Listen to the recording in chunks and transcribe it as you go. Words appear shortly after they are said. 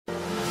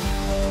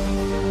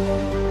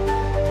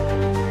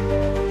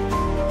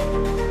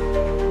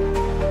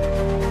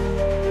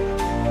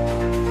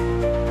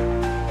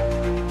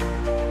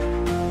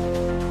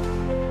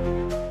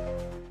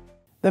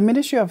The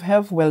Ministry of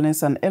Health,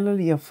 Wellness and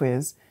Elderly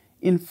Affairs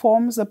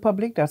informs the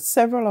public that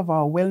several of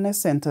our wellness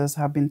centers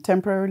have been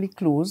temporarily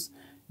closed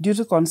due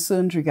to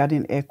concerns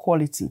regarding air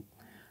quality.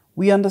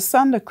 We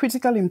understand the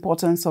critical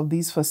importance of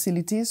these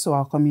facilities to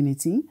our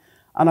community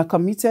and are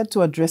committed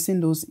to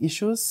addressing those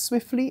issues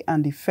swiftly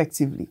and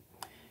effectively.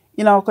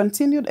 In our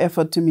continued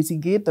effort to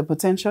mitigate the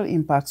potential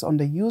impacts on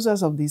the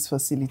users of these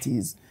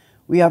facilities,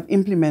 we have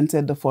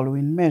implemented the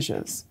following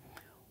measures.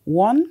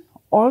 1.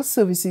 All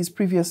services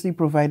previously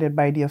provided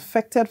by the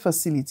affected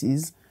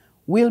facilities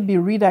will be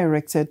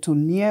redirected to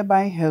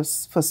nearby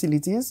health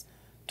facilities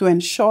to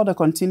ensure the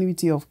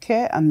continuity of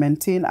care and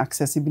maintain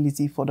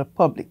accessibility for the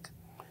public.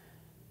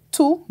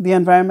 2. The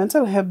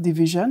Environmental Health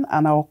Division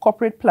and our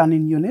Corporate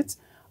Planning Unit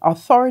are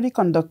thoroughly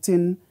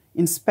conducting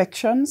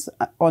inspections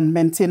on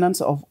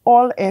maintenance of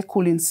all air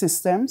cooling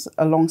systems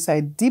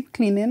alongside deep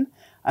cleaning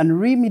and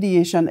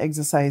remediation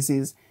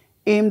exercises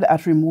aimed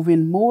at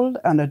removing mold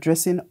and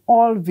addressing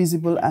all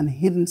visible and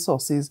hidden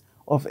sources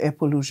of air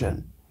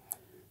pollution.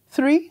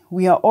 3.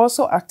 We are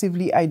also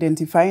actively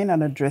identifying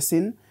and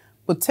addressing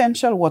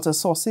potential water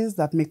sources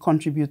that may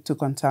contribute to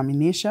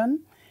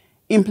contamination,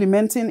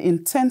 implementing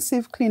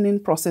intensive cleaning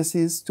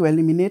processes to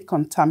eliminate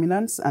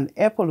contaminants and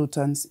air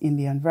pollutants in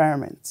the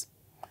environment.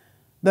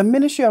 The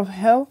Ministry of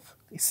Health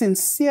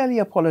sincerely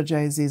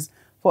apologizes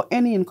for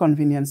any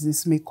inconvenience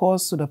this may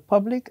cause to the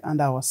public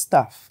and our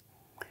staff.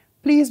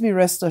 Please be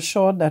rest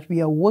assured that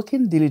we are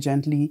working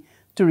diligently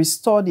to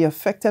restore the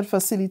affected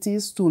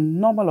facilities to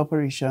normal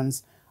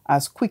operations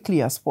as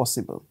quickly as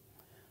possible.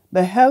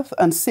 The health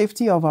and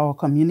safety of our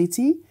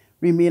community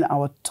remain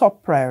our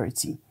top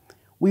priority.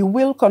 We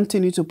will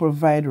continue to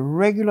provide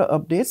regular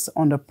updates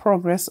on the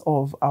progress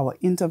of our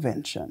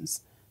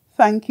interventions.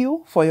 Thank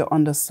you for your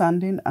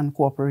understanding and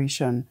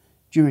cooperation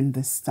during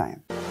this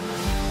time.